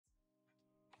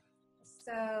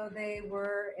So they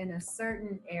were in a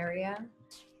certain area.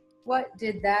 What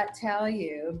did that tell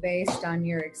you based on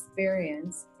your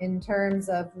experience in terms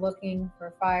of looking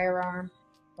for firearm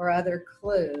or other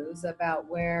clues about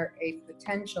where a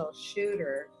potential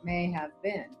shooter may have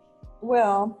been?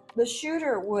 Well, the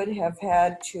shooter would have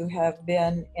had to have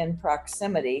been in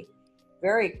proximity,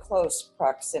 very close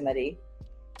proximity,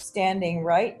 standing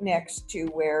right next to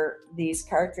where these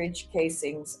cartridge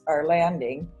casings are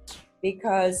landing,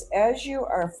 because as you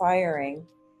are firing,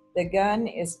 the gun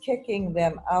is kicking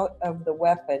them out of the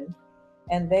weapon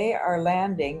and they are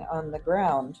landing on the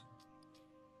ground.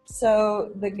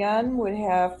 So the gun would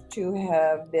have to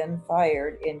have been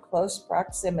fired in close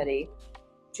proximity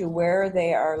to where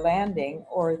they are landing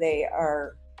or they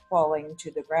are falling to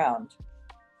the ground.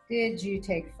 Did you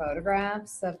take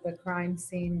photographs of the crime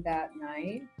scene that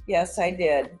night? Yes, I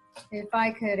did. If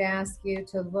I could ask you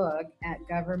to look at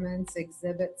government's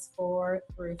exhibits 4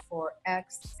 through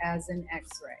 4X as an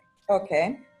x-ray.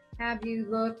 Okay. Have you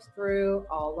looked through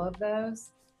all of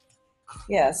those?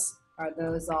 Yes. Are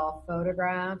those all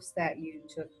photographs that you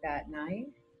took that night?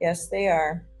 Yes, they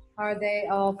are. Are they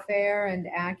all fair and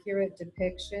accurate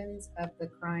depictions of the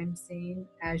crime scene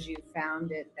as you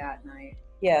found it that night?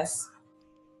 Yes.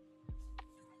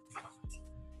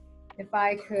 If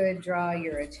I could draw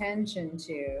your attention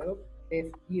to,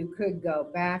 if you could go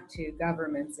back to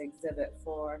Government's Exhibit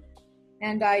 4,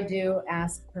 and I do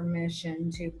ask permission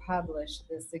to publish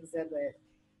this exhibit.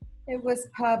 It was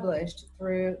published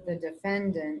through the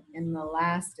defendant in the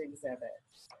last exhibit.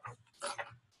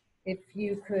 If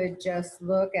you could just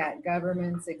look at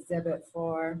Government's Exhibit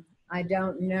 4, I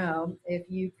don't know if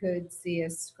you could see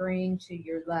a screen to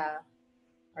your left.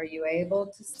 Are you able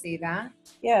to see that?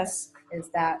 Yes. Is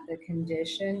that the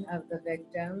condition of the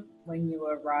victim when you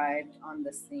arrived on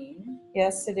the scene?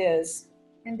 Yes, it is.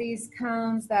 And these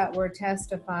cones that were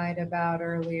testified about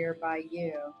earlier by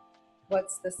you,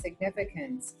 what's the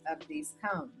significance of these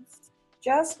cones?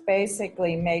 Just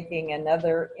basically making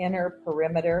another inner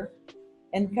perimeter,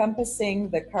 encompassing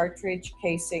the cartridge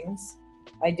casings,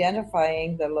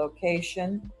 identifying the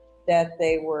location that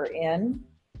they were in.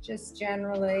 Just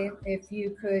generally, if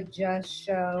you could just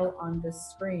show on the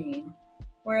screen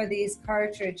where these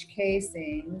cartridge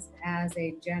casings, as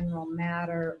a general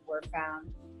matter, were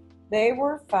found. They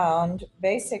were found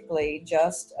basically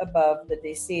just above the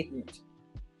decedent.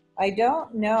 I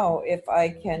don't know if I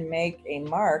can make a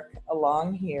mark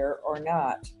along here or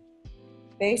not.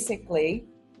 Basically,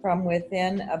 from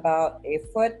within about a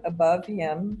foot above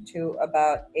him to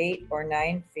about 8 or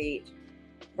 9 feet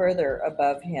further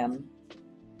above him.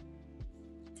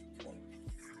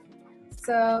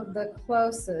 So the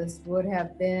closest would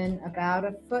have been about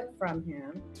a foot from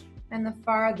him, and the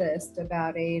farthest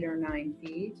about 8 or 9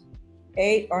 feet.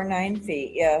 8 or 9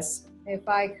 feet, yes. If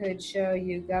I could show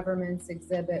you Government's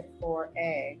Exhibit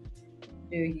 4A,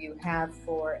 do you have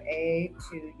 4A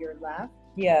to your left?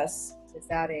 Yes. Is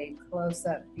that a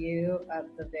close-up view of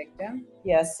the victim?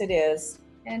 Yes, it is.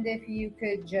 And if you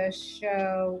could just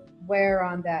show where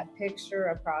on that picture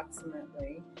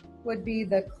approximately would be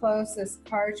the closest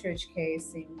cartridge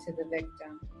casing to the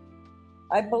victim.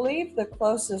 I believe the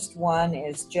closest one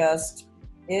is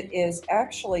it is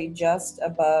actually just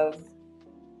above.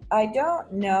 I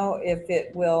don't know if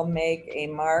it will make a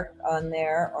mark on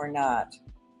there or not.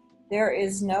 There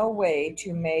is no way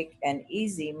to make an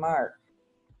easy mark.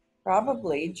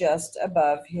 Probably just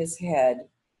above his head,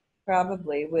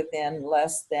 probably within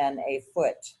less than a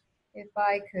foot. If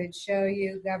I could show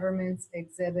you Government's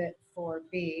Exhibit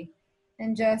 4B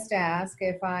and just ask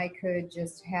if I could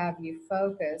just have you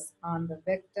focus on the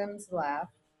victim's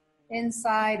left,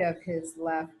 inside of his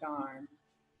left arm.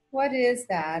 What is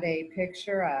that a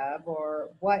picture of, or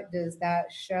what does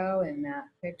that show in that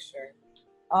picture?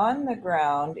 On the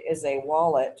ground is a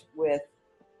wallet with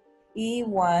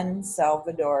E1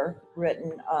 Salvador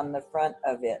written on the front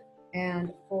of it.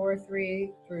 And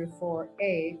 4.3 through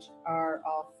 4H are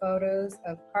all photos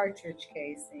of cartridge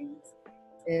casings.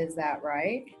 Is that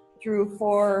right? Through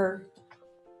 4,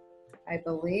 I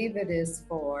believe it is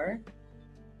 4.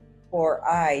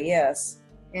 4I, yes.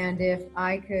 And if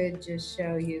I could just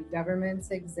show you Government's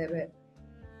Exhibit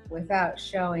without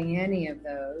showing any of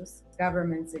those,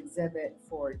 Government's Exhibit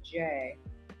 4J,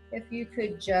 if you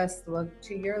could just look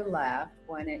to your left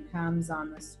when it comes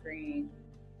on the screen,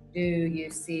 do you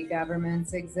see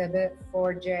Government's Exhibit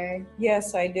 4J?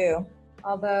 Yes, I do.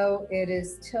 Although it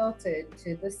is tilted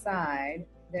to the side,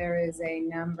 there is a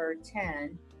number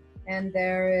 10, and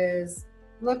there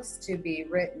looks to be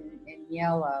written in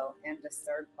yellow and a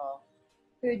circle.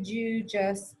 Could you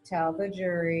just tell the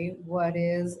jury what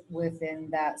is within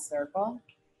that circle?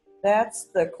 That's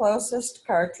the closest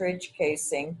cartridge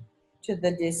casing to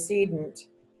the decedent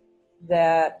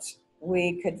that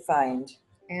we could find.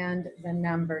 And the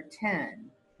number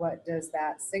 10, what does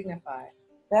that signify?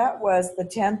 That was the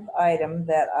 10th item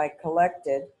that I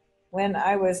collected when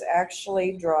I was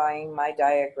actually drawing my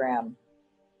diagram.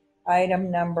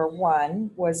 Item number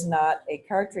 1 was not a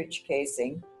cartridge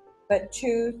casing, but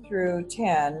 2 through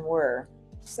 10 were.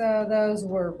 So those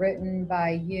were written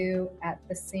by you at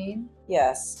the scene?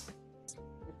 Yes.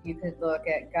 If you could look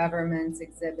at Government's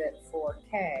Exhibit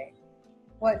 4K,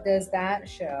 what does that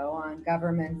show on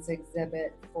Government's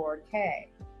Exhibit 4K?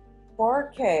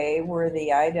 4K were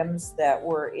the items that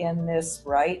were in this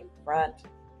right front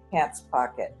pants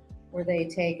pocket. Were they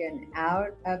taken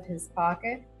out of his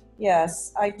pocket?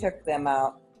 Yes, I took them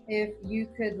out. If you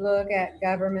could look at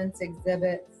Government's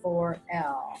Exhibit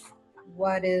 4L,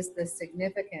 what is the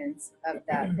significance of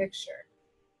that picture?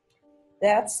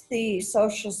 That's the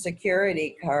Social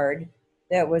Security card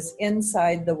that was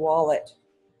inside the wallet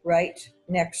right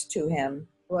next to him.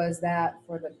 Was that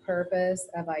for the purpose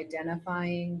of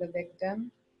identifying the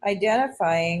victim?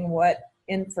 Identifying what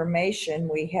information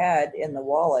we had in the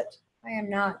wallet. I am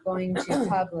not going to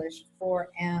publish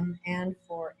 4M and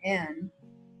 4N,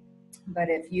 but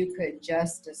if you could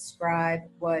just describe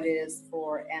what is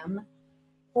 4M.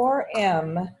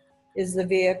 4M is the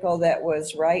vehicle that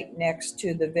was right next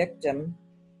to the victim,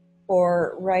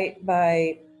 or right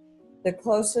by the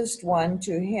closest one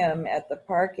to him at the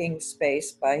parking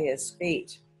space by his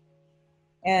feet.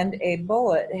 And a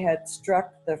bullet had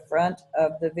struck the front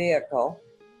of the vehicle,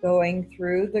 going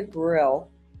through the grille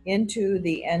into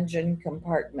the engine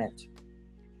compartment.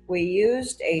 We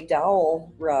used a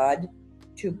dowel rod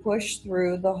to push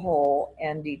through the hole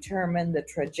and determine the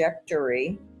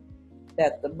trajectory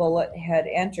that the bullet had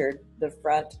entered the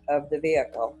front of the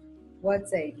vehicle.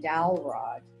 What's a dowel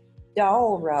rod?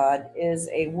 Dowel rod is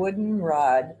a wooden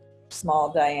rod,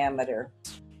 small diameter.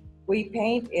 We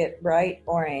paint it bright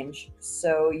orange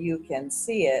so you can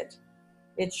see it.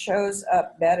 It shows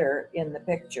up better in the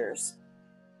pictures.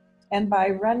 And by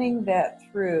running that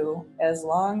through, as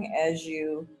long as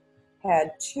you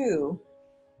had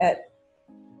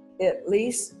at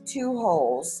least 2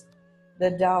 holes,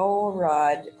 the dowel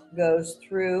rod goes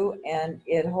through and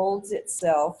it holds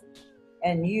itself,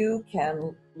 and you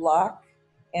can lock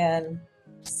and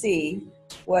see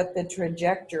what the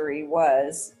trajectory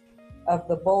was of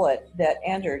the bullet that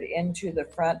entered into the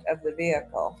front of the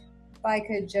vehicle. If I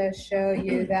could just show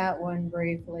you that one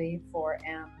briefly,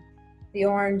 4M. The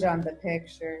orange on the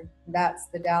picture, that's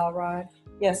the dowel rod?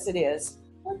 Yes, it is.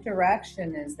 What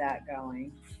direction is that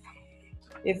going?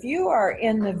 If you are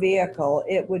in the vehicle,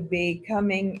 it would be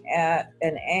coming at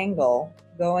an angle,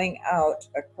 going out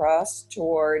across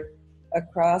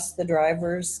the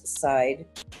driver's side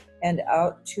and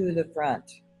out to the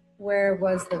front. Where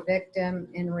was the victim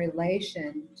in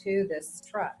relation to this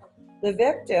truck? The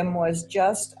victim was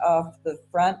just off the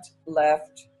front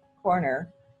left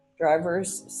corner,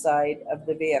 driver's side of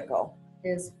the vehicle.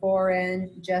 Is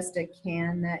 4N just a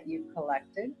can that you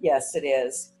collected? Yes, it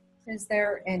is. Is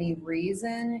there any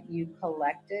reason you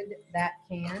collected that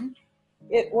can?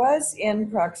 It was in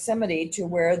proximity to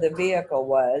where the vehicle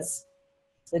was,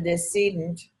 the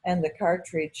decedent, and the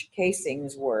cartridge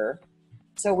casings were,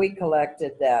 so we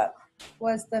collected that.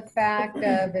 Was the fact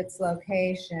of its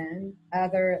location,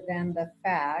 other than the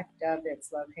fact of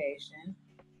its location,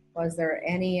 was there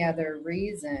any other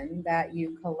reason that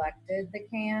you collected the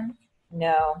can?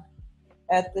 No.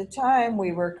 At the time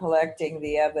we were collecting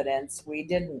the evidence, we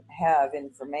didn't have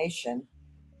information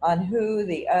on who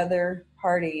the other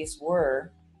parties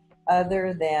were,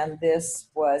 other than this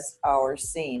was our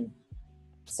scene.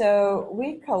 So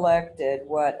we collected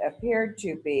what appeared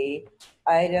to be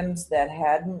items that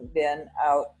hadn't been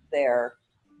out there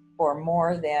for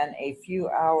more than a few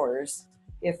hours,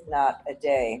 if not a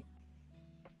day.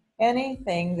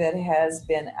 Anything that has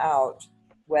been out,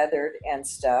 weathered and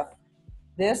stuff,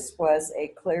 this was a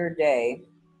clear day,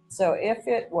 so if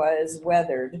it was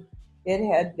weathered, it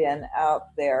had been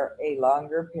out there a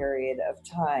longer period of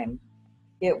time.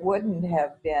 It wouldn't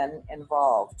have been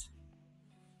involved.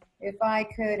 If I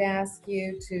could ask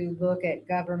you to look at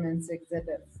Government's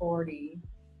Exhibit 40,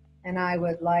 and I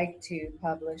would like to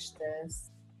publish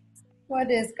this. What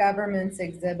is Government's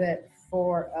Exhibit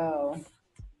 40?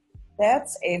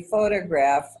 That's a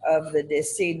photograph of the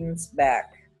decedent's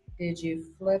back. Did you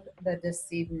flip the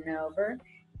decedent over?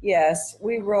 Yes,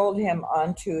 we rolled him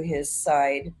onto his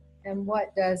side. And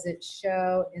what does it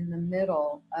show in the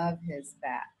middle of his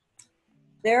back?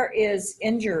 There is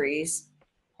injuries,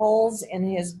 holes in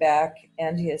his back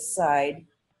and his side,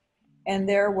 And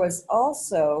there was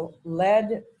also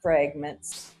lead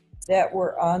fragments that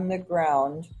were on the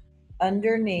ground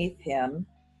underneath him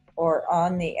or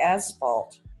on the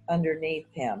asphalt underneath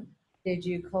him. Did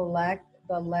you collect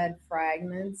the lead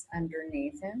fragments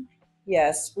underneath him?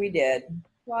 Yes, we did.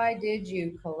 Why did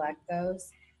you collect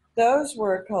those? Those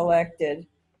were collected,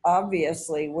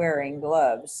 obviously wearing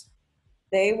gloves.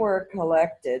 They were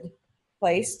collected,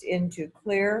 placed into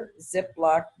clear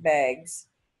Ziploc bags,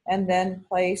 and then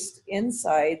placed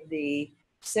inside the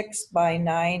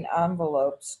 6x9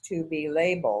 envelopes to be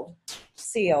labeled,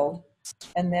 sealed,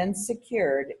 and then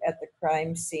secured at the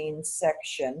crime scene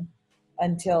section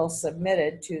until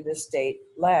submitted to the state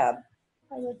lab.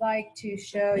 I would like to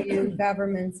show you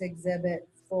government's exhibit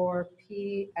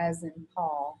 4P as in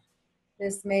Paul.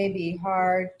 This may be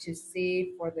hard to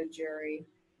see for the jury,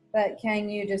 but can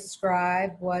you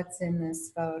describe what's in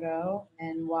this photo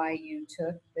and why you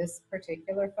took this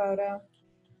particular photo?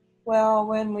 Well,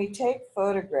 when we take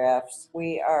photographs,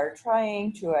 we are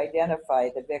trying to identify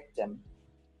the victim.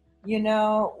 You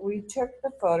know, we took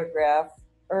the photograph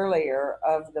earlier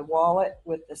of the wallet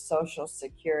with the Social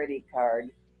Security card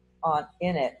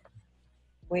in it.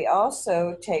 We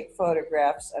also take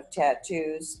photographs of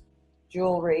tattoos,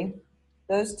 jewelry,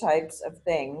 those types of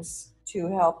things to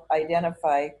help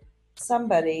identify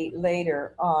somebody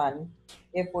later on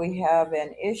if we have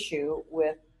an issue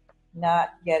with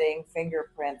not getting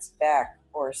fingerprints back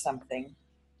or something.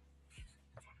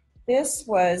 This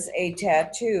was a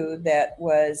tattoo that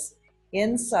was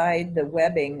inside the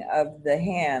webbing of the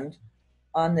hand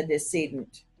on the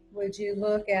decedent. Would you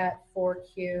look at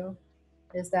 4Q?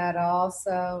 Is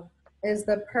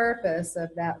the purpose of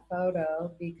that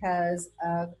photo because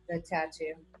of the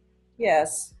tattoo?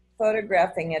 Yes,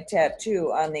 photographing a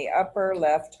tattoo on the upper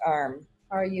left arm.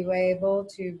 Are you able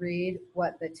to read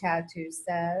what the tattoo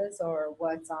says or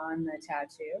what's on the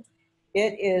tattoo?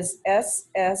 It is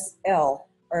SSL,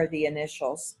 or the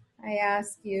initials. I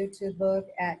ask you to look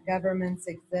at government's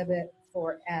exhibit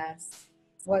 4S.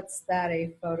 What's that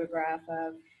a photograph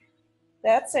of?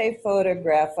 That's a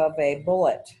photograph of a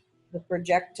bullet, the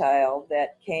projectile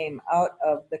that came out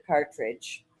of the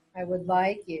cartridge. I would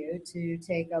like you to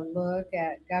take a look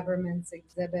at government's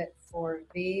exhibit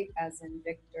 4V as in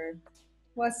Victor.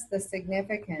 What's the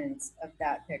significance of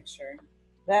that picture?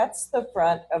 That's the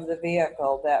front of the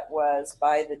vehicle that was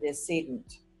by the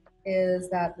decedent. Is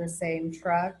that the same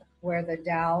truck where the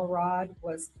dowel rod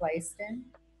was placed in?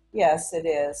 Yes, it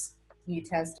is. You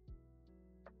testify.